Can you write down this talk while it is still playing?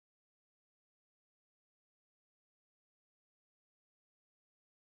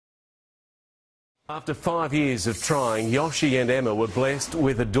After 5 years of trying, Yoshi and Emma were blessed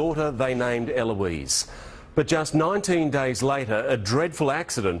with a daughter they named Eloise. But just 19 days later, a dreadful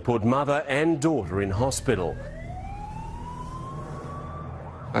accident put mother and daughter in hospital.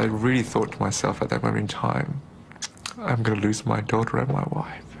 I really thought to myself at that moment in time, I'm going to lose my daughter and my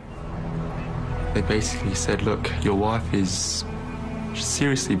wife. They basically said, look, your wife is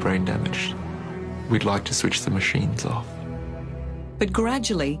seriously brain damaged. We'd like to switch the machines off. But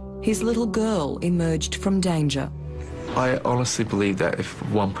gradually, his little girl emerged from danger. I honestly believe that if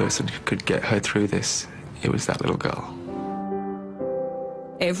one person could get her through this, it was that little girl.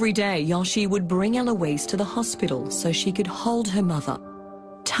 Every day, Yoshi would bring Eloise to the hospital so she could hold her mother,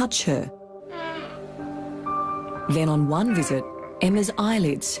 touch her. Then on one visit, Emma's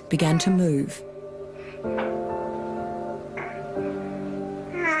eyelids began to move.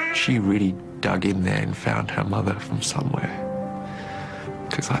 She really dug in there and found her mother from somewhere.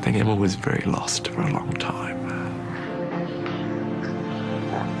 Because I think Emma was very lost for a long time.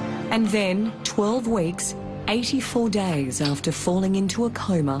 And then, 12 weeks, 84 days after falling into a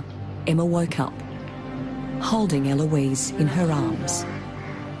coma, Emma woke up, holding Eloise in her arms.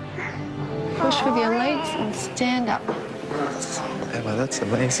 Push with your legs and stand up. Emma, that's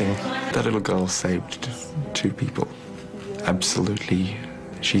amazing. That little girl saved 2 people. Absolutely,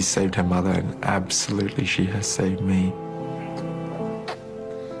 she saved her mother, and absolutely she has saved me.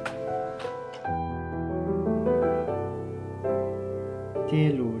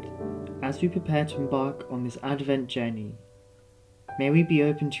 Dear Lord, as we prepare to embark on this Advent journey, may we be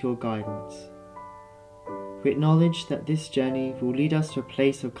open to your guidance. We acknowledge that this journey will lead us to a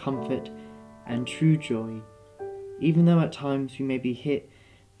place of comfort and true joy, even though at times we may be hit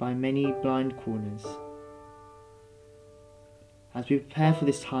by many blind corners. As we prepare for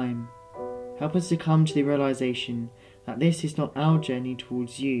this time, help us to come to the realization that this is not our journey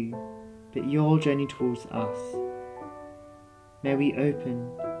towards you, but your journey towards us. May we open,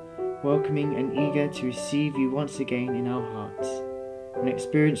 welcoming and eager to receive you once again in our hearts and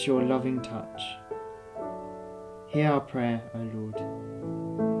experience your loving touch. Hear our prayer, O Lord.